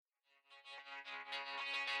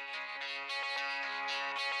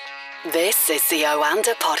This is the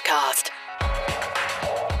Oanda Podcast.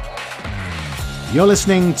 You're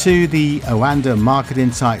listening to the Oanda Market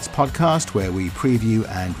Insights Podcast, where we preview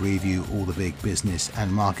and review all the big business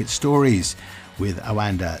and market stories with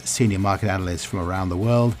Oanda senior market analysts from around the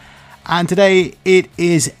world. And today it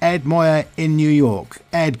is Ed Moyer in New York.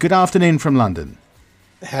 Ed, good afternoon from London.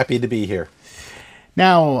 Happy to be here.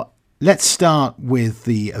 Now, let's start with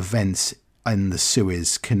the events in the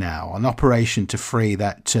Suez Canal. An operation to free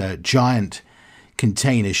that giant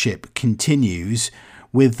container ship continues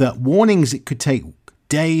with warnings it could take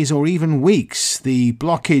days or even weeks. The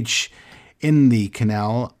blockage in the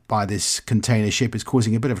canal by this container ship is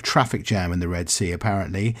causing a bit of a traffic jam in the Red Sea,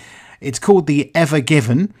 apparently. It's called the Ever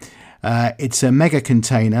Given. It's a mega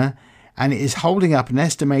container, and it is holding up an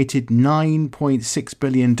estimated $9.6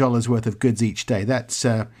 billion worth of goods each day. That's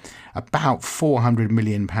about £400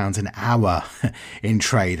 million an hour in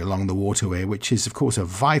trade along the waterway, which is, of course, a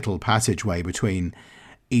vital passageway between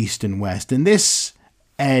East and West. And this,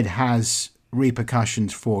 Ed, has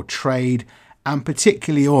repercussions for trade and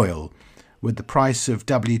particularly oil, with the price of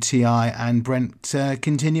WTI and Brent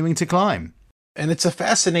continuing to climb. And it's a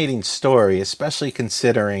fascinating story, especially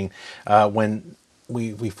considering when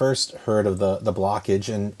we first heard of the blockage,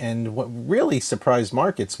 and what really surprised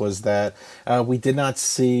markets was that we did not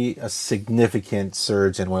see a significant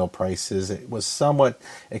surge in oil prices. It was somewhat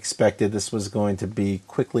expected this was going to be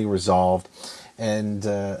quickly resolved. And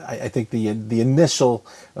I think the initial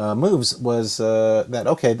moves was that,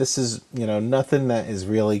 okay, this is nothing that is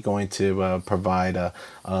really going to provide a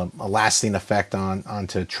lasting effect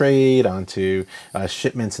onto trade, onto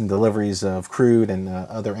shipments and deliveries of crude and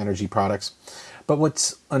other energy products. But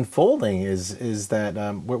what's unfolding is that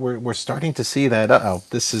we're starting to see that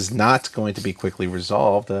this is not going to be quickly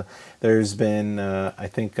resolved. There's been I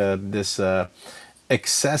think this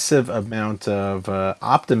excessive amount of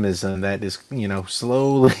optimism that is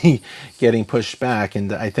slowly getting pushed back,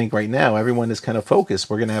 and I think right now everyone is kind of focused.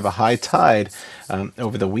 We're going to have a high tide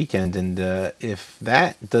over the weekend, and if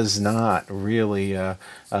that does not really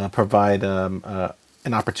provide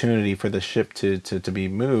an opportunity for the ship to be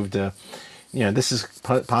moved, this is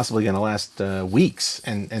possibly going to last weeks,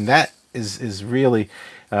 and that is really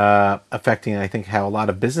affecting, I think, how a lot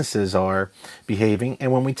of businesses are behaving.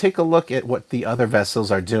 And when we take a look at what the other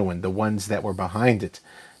vessels are doing, the ones that were behind it,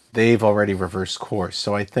 they've already reversed course.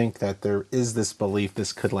 So I think that there is this belief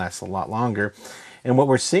this could last a lot longer. And what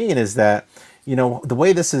we're seeing is that, the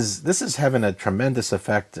way this is having a tremendous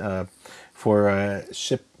effect for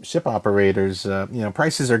ship operators.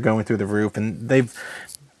 Prices are going through the roof, and they've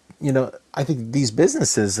I think these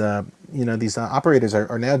businesses, these operators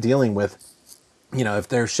are now dealing with, if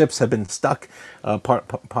their ships have been stuck part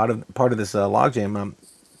of this logjam,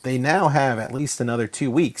 they now have at least another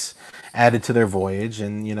 2 weeks added to their voyage,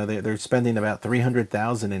 and they're spending about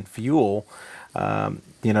 $300,000 in fuel,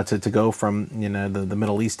 to go from the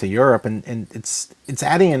Middle East to Europe, and it's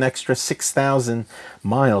adding an extra 6,000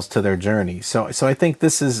 miles to their journey. So I think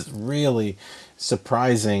this is really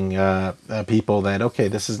surprising people that, okay,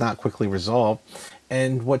 this is not quickly resolved.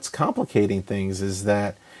 And what's complicating things is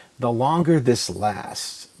that the longer this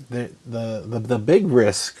lasts, the big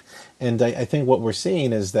risk, and I think what we're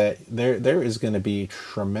seeing is that there is going to be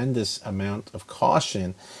tremendous amount of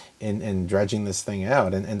caution in dredging this thing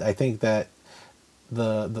out. And I think that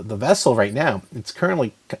the vessel right now, it's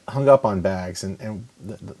currently hung up on bags, and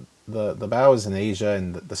the bow is in Asia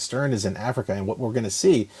and the stern is in Africa. And what we're going to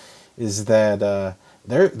see is that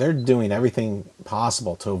they're doing everything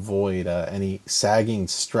possible to avoid any sagging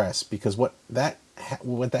stress, because what that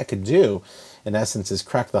could do, in essence, is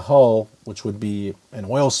crack the hull, which would be an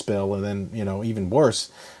oil spill, and then even worse,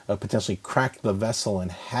 potentially crack the vessel in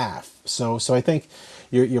half. So I think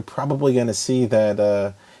you're probably going to see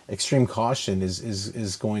that extreme caution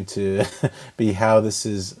is going to be how this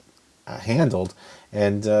is handled,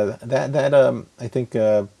 and that I think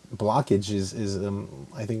blockage is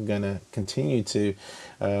I think going to continue to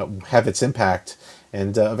have its impact,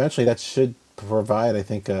 and eventually that should provide, I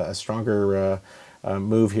think, a stronger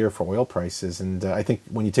move here for oil prices. And I think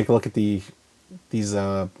when you take a look at these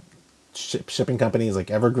shipping companies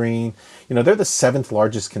like Evergreen, they're the 7th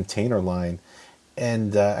largest container line,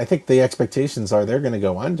 and I think the expectations are they're going to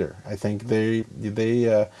go under. I think they're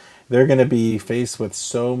going to be faced with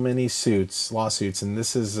so many lawsuits, and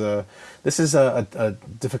this is a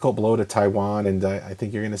difficult blow to Taiwan, and I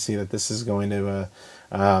think you're going to see that this is going to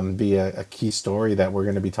be a key story that we're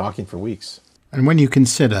going to be talking for weeks. And when you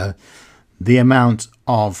consider the amount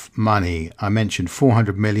of money, I mentioned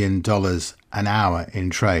 $400 million an hour in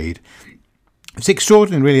trade, It's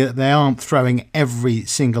extraordinary, really, that they aren't throwing every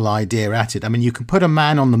single idea at it. I mean, you can put a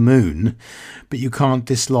man on the moon, but you can't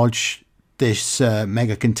dislodge this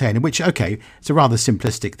mega container, which, okay, it's a rather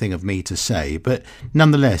simplistic thing of me to say, but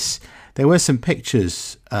nonetheless, there were some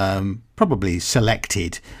pictures, probably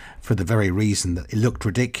selected for the very reason that it looked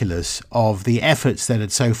ridiculous, of the efforts that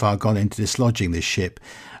had so far gone into dislodging this ship.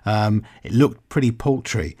 It looked pretty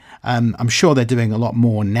paltry. I'm sure they're doing a lot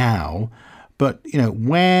more now. But,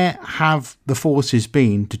 where have the forces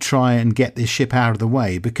been to try and get this ship out of the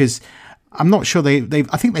way? Because I'm not sure I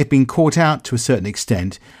think they've been caught out to a certain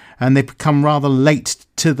extent, and they've become rather late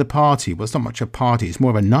to the party. Well, it's not much a party. It's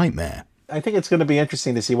more of a nightmare. I think it's going to be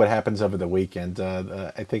interesting to see what happens over the weekend.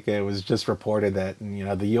 I think it was just reported that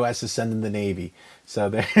the U.S. is sending the Navy, so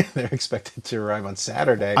they're expected to arrive on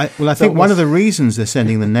Saturday. I think one of the reasons they're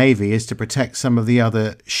sending the Navy is to protect some of the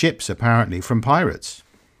other ships, apparently, from pirates.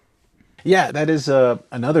 Yeah, that is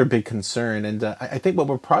another big concern, and I think what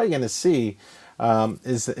we're probably going to see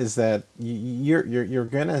is that you're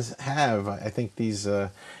going to have, I think, these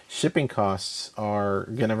shipping costs are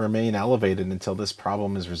going to remain elevated until this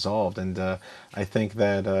problem is resolved, and I think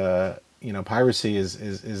that piracy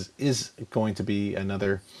is going to be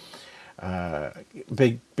another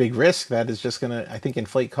big risk that is just going to, I think,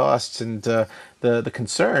 inflate costs, and the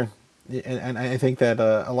concern, and I think that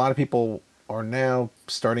a lot of people are now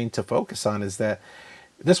starting to focus on, is that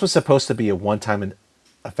this was supposed to be a one-time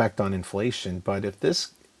effect on inflation, but if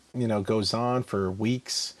this goes on for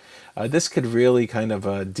weeks, this could really kind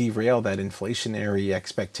of derail that inflationary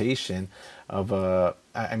expectation of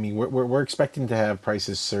I mean, we're expecting to have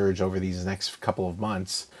prices surge over these next couple of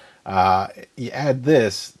months. You add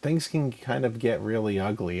this, things can kind of get really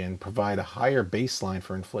ugly and provide a higher baseline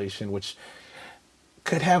for inflation, which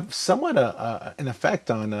could have somewhat an effect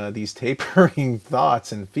on these tapering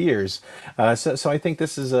thoughts and fears. So I think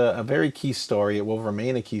this is a very key story. It will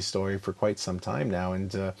remain a key story for quite some time now.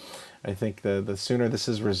 And I think the sooner this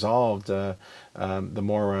is resolved, the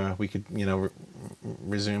more we could,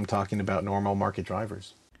 resume talking about normal market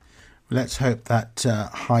drivers. Let's hope that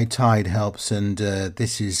high tide helps and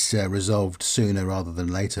this is resolved sooner rather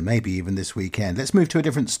than later, maybe even this weekend. Let's move to a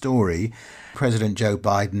different story. President Joe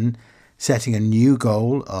Biden setting a new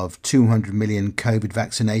goal of 200 million COVID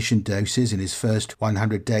vaccination doses in his first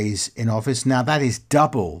 100 days in office. Now, that is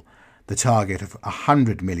double the target of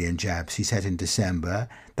 100 million jabs he set in December.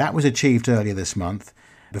 That was achieved earlier this month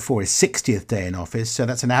before his 60th day in office. So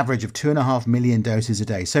that's an average of 2.5 million doses a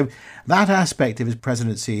day. So that aspect of his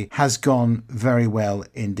presidency has gone very well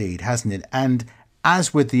indeed, hasn't it? And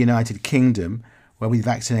as with the United Kingdom, where we've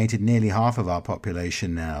vaccinated nearly half of our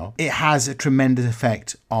population now, it has a tremendous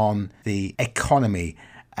effect on the economy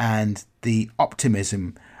and the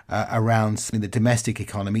optimism around the domestic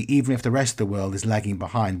economy, even if the rest of the world is lagging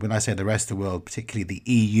behind. When I say the rest of the world, particularly the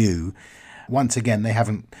EU, once again, they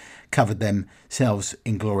haven't covered themselves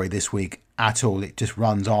in glory this week at all. It just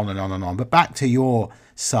runs on and on and on. But back to your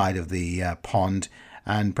side of the pond,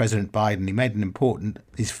 and President Biden, he made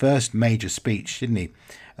his first major speech, didn't he,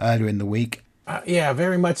 earlier in the week. Yeah,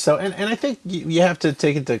 very much so. And I think you have to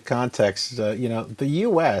take into context, the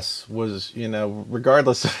U.S. was,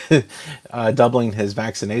 regardless of doubling his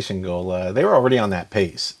vaccination goal, they were already on that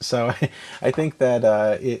pace. So I think that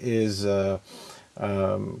it is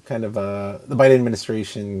kind of the Biden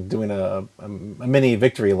administration doing a mini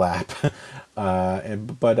victory lap.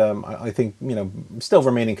 But I think, still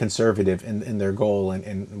remaining conservative in their goal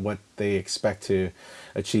and what they expect to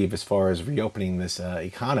achieve as far as reopening this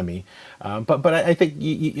economy. But I think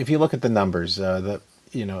if you look at the numbers, the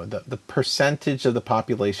percentage of the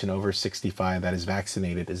population over 65 that is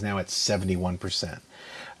vaccinated is now at 71%.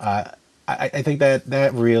 I think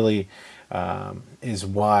that really is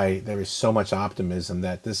why there is so much optimism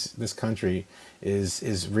that this country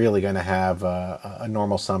is really going to have a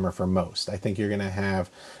normal summer for most. I think you're going to have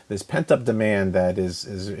this pent up demand that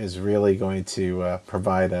is really going to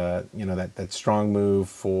provide that strong move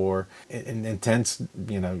for an intense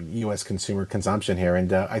U.S. consumer consumption here.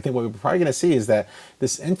 And I think what we're probably going to see is that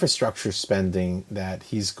this infrastructure spending that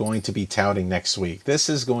he's going to be touting next week, this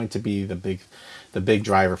is going to be the big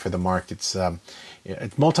driver for the markets.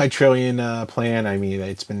 It's multi-trillion plan. I mean,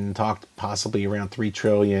 it's been talked possibly around $3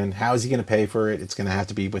 trillion. How is he going to pay for it? It's going to have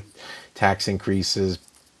to be with tax increases.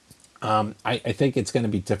 I think it's going to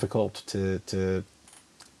be difficult to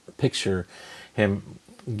picture him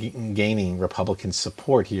gaining Republican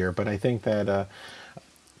support here. But I think that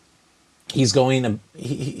he's going to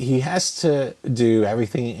he has to do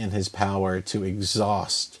everything in his power to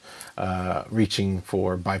exhaust reaching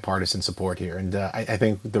for bipartisan support here, and I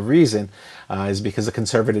think the reason is because the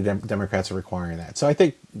conservative Democrats are requiring that. So I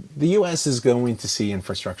think the U.S. is going to see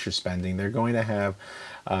infrastructure spending. They're going to have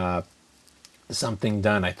something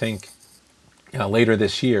done, I think, later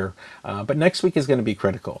this year. But next week is going to be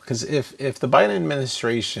critical, because if the Biden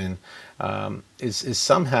administration is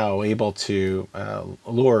somehow able to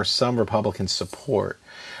lure some Republican support,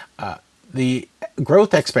 the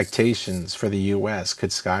growth expectations for the U.S.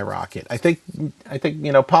 could skyrocket. I think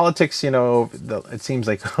politics. It seems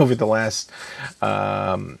like over the last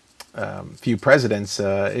few presidents,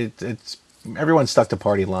 it's everyone stuck to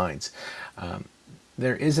party lines.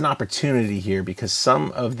 There is an opportunity here, because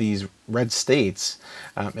some of these red states,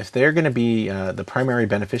 if they're going to be the primary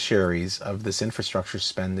beneficiaries of this infrastructure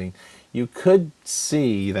spending, you could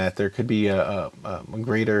see that there could be a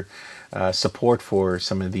greater support for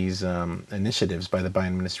some of these initiatives by the Biden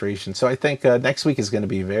administration. So I think next week is going to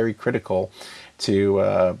be very critical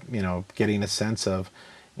to getting a sense of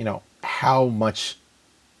how much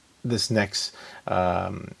this next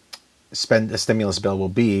a stimulus bill will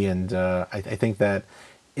be, and I think that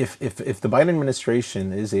if the Biden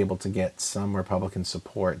administration is able to get some Republican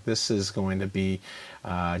support, this is going to be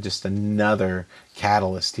just another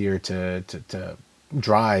catalyst here to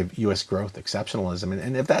drive U.S. growth exceptionalism,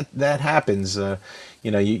 and if that happens,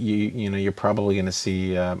 you're probably going to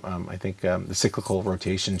see I think the cyclical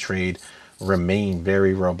rotation trade remain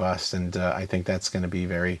very robust, and I think that's going to be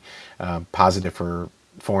very positive for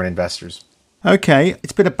foreign investors. Okay,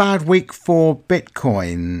 it's been a bad week for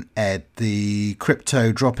Bitcoin, Ed. The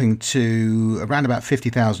crypto dropping to around about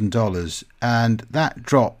 $50,000, and that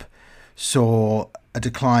drop saw a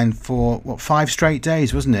decline for 5 straight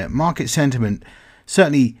days, wasn't it? Market sentiment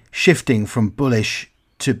certainly shifting from bullish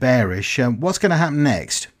to bearish. What's going to happen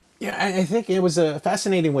next? Yeah, I think it was a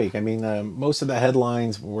fascinating week. I mean, most of the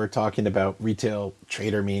headlines were talking about retail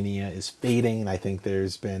trader mania is fading. I think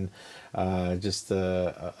there's been just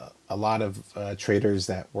a lot of traders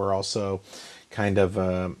that were also kind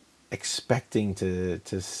of expecting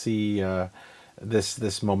to see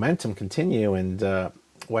this momentum continue. And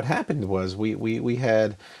what happened was we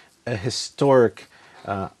had a historic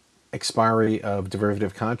expiry of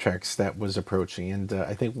derivative contracts that was approaching, and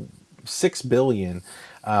I think 6 billion.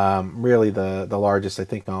 Really the largest, I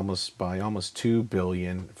think, almost 2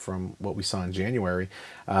 billion from what we saw in January,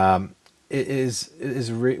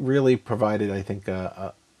 is really provided, I think,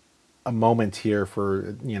 a moment here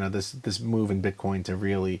for this move in Bitcoin to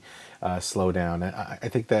really slow down. I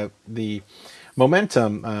think that the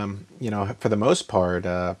momentum, for the most part,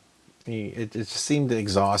 it just seemed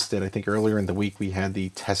exhausted. I think earlier in the week we had the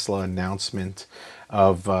Tesla announcement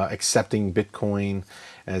of accepting Bitcoin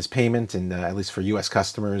as payment, and at least for U.S.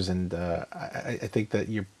 customers. And I think that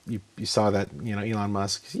you saw that Elon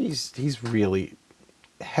Musk, he's really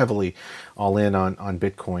heavily all in on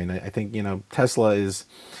Bitcoin. I think Tesla is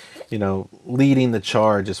leading the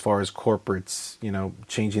charge as far as corporates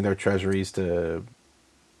changing their treasuries to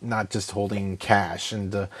not just holding cash.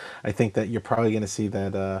 And I think that you're probably going to see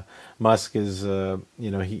that Musk is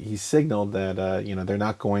he signaled that they're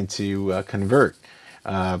not going to convert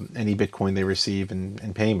any Bitcoin they receive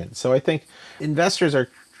in payment. So I think investors are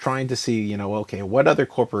trying to see, okay, what other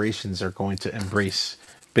corporations are going to embrace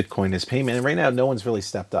Bitcoin as payment? And right now, no one's really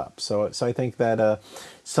stepped up. So I think that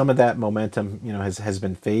some of that momentum, has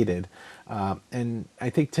been faded. And I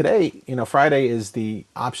think today, Friday is the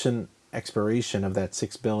option expiration of that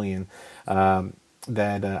 6 billion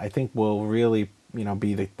that I think will really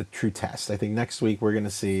be the true test. I think next week we're going to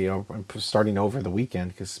see, starting over the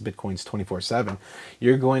weekend, because Bitcoin's 24/7,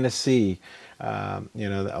 you're going to see a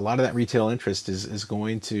lot of that retail interest is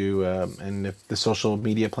going to, and if the social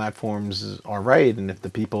media platforms are right, and if the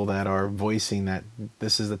people that are voicing that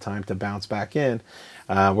this is the time to bounce back in,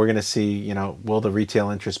 we're going to see, will the retail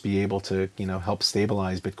interest be able to, help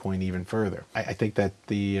stabilize Bitcoin even further? I think that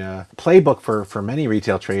the playbook for many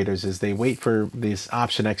retail traders is they wait for this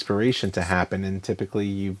option expiration to happen, and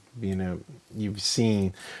typically you've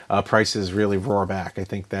seen prices really roar back. I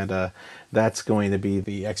think that that's going to be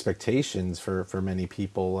the expectations for many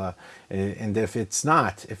people, and if it's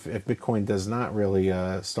not, if Bitcoin does not really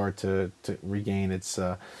start to regain its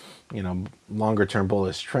longer term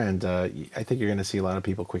bullish trend, I think you're going to see a lot of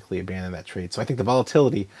people quickly abandon that trade. So I think the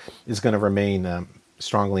volatility is going to remain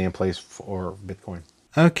strongly in place for Bitcoin.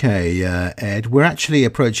 Okay, Ed, we're actually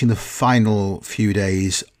approaching the final few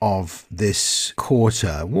days of this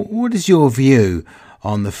quarter. What is your view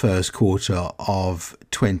on the first quarter of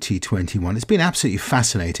 2021? It's been absolutely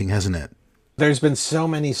fascinating, hasn't it? There's been so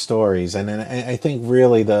many stories, and I think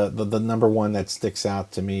really the number one that sticks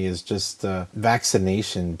out to me is just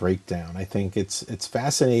vaccination breakdown. I think it's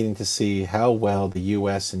fascinating to see how well the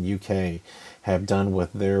U.S. and U.K. have done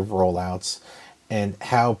with their rollouts, and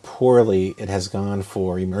how poorly it has gone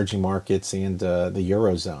for emerging markets and the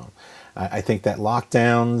eurozone. I think that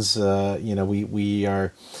lockdowns, we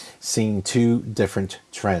are seeing two different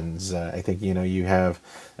trends. I think you have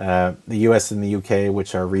the U.S. and the U.K.,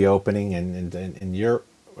 which are reopening, and Europe,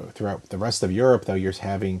 throughout the rest of Europe, though, you're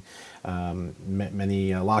having many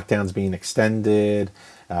lockdowns being extended.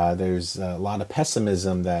 There's a lot of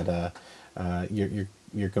pessimism that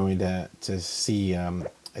you're going to see.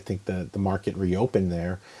 I think the market reopen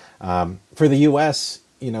there. For the U.S.,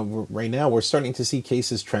 right now we're starting to see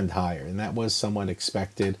cases trend higher, and that was somewhat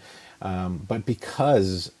expected. But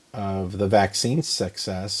because of the vaccine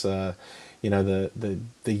success, the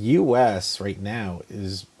U.S. right now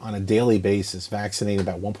is on a daily basis vaccinating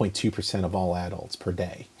about 1.2% of all adults per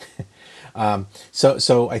day.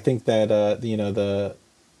 So I think that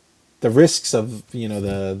the risks of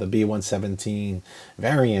the B.1.17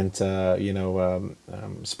 variant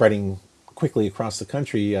spreading quickly across the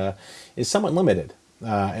country is somewhat limited.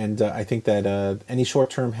 And I think that any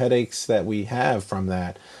short-term headaches that we have from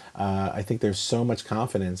that, I think there's so much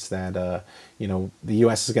confidence that the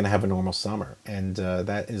U.S. is going to have a normal summer, and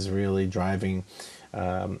that is really driving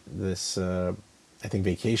this. I think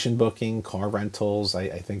vacation booking, car rentals. I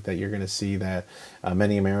think that you're going to see that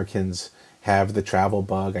many Americans have the travel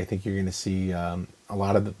bug. I think you're going to see a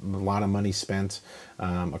lot of money spent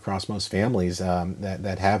across most families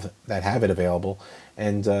that have it available,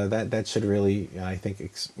 and that should really, I think,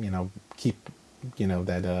 keep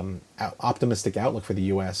that optimistic outlook for the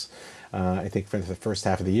U.S. I think for the first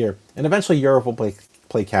half of the year, and eventually Europe will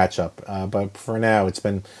play catch up. But for now, it's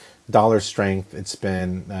been dollar strength. It's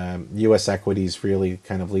been U.S. equities really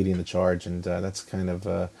kind of leading the charge, and that's kind of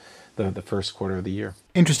the first quarter of the year.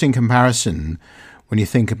 Interesting comparison when you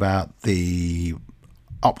think about the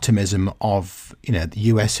optimism of the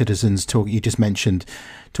US citizens. You just mentioned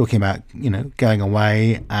talking about going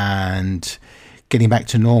away and getting back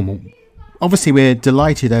to normal. Obviously we're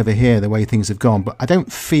delighted over here the way things have gone, but I don't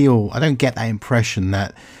get that impression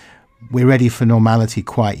that we're ready for normality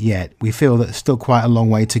quite yet. We feel that there's still quite a long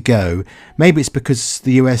way to go. Maybe it's because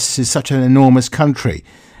the US is such an enormous country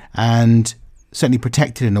and certainly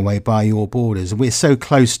protected in a way by your borders. We're so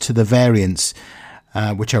close to the variants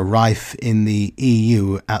which are rife in the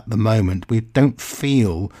EU at the moment. We don't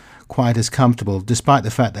feel quite as comfortable, despite the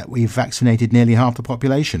fact that we've vaccinated nearly half the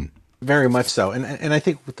population. Very much so, and I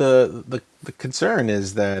think the concern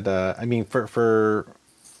is that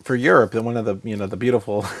for Europe, one of the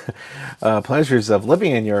beautiful pleasures of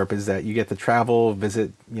living in Europe is that you get to travel,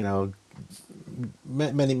 visit.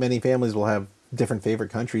 Many families will have different favorite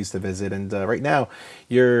countries to visit, and right now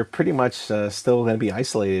you're pretty much still going to be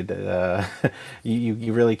isolated.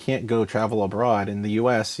 You really can't go travel abroad. In the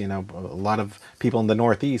U.S., a lot of people in the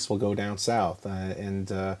Northeast will go down south,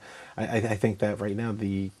 and I think that right now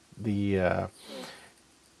the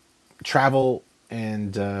travel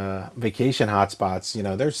and vacation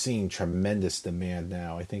hotspots, they're seeing tremendous demand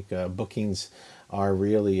now. I think bookings are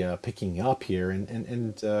really picking up here,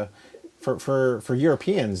 and for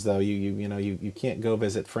Europeans though, you can't go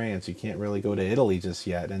visit France, you can't really go to Italy just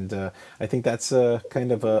yet, and I think that's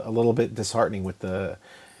kind of a little bit disheartening with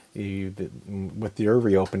with your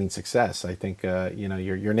reopening success. I think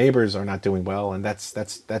your neighbors are not doing well, and that's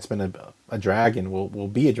been a drag, and will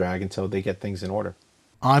be a drag until they get things in order.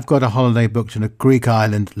 I've got a holiday booked on a Greek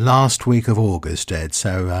island last week of August, Ed,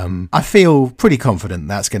 so I feel pretty confident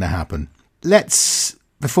that's going to happen. Let's,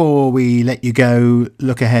 before we let you go,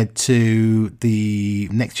 look ahead to the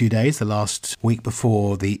next few days, the last week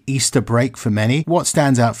before the Easter break for many. What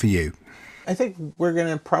stands out for you? I think we're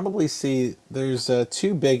going to probably see there's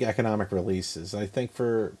two big economic releases. I think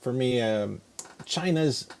for me,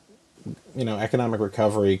 China's economic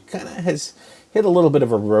recovery kind of has hit a little bit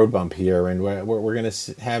of a road bump here, and we're going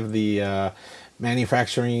to have the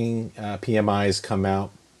manufacturing PMIs come out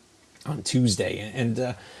on Tuesday,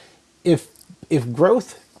 and if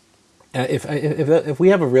growth, if we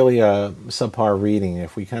have a really subpar reading,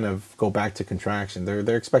 if we kind of go back to contraction,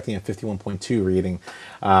 they're expecting a 51.2 reading,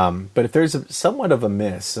 but if there's somewhat of a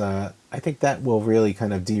miss, I think that will really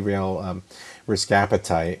kind of derail risk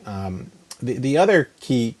appetite. The other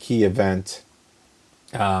key event,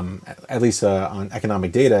 at least on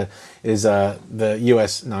economic data, is the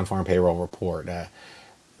U.S. non-farm payroll report.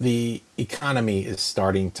 The economy is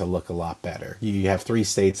starting to look a lot better. You have 3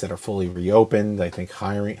 states that are fully reopened. I think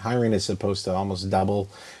hiring is supposed to almost double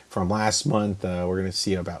from last month. We're going to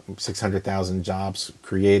see about 600,000 jobs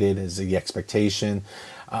created is the expectation.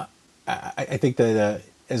 I think that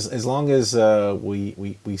as long as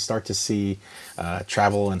we start to see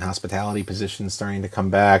travel and hospitality positions starting to come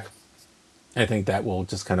back, I think that will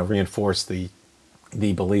just kind of reinforce the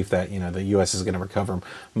belief that the U.S. is going to recover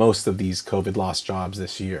most of these COVID lost jobs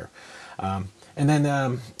this year. And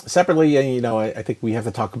then separately, I think we have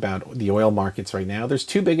to talk about the oil markets right now. There's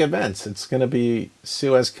two big events. It's going to be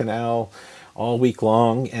Suez Canal all week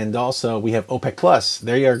long, and also we have OPEC Plus.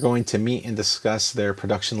 They are going to meet and discuss their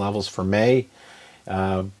production levels for May.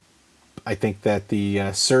 I think that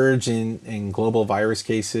the surge in global virus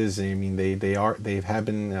cases, I mean, they have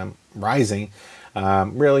been rising.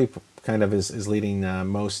 Really, kind of is leading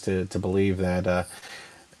most to believe that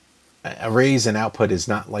a raise in output is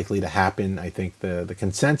not likely to happen. I think the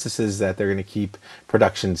consensus is that they're going to keep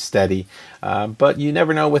production steady, but you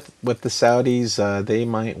never know with the Saudis. They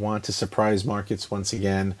might want to surprise markets once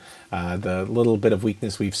again. The little bit of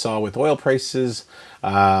weakness we've saw with oil prices,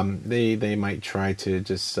 they might try to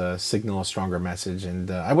just signal a stronger message, and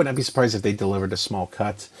I wouldn't be surprised if they delivered a small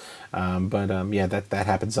cut. But that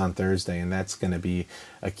happens on Thursday, and that's going to be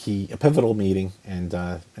a pivotal meeting, and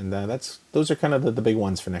those are kind of the big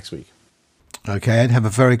ones for next week. Okay, Ed, have a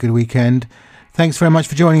very good weekend. Thanks very much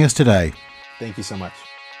for joining us today. Thank you so much.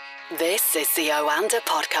 This is the Oanda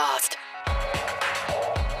Podcast.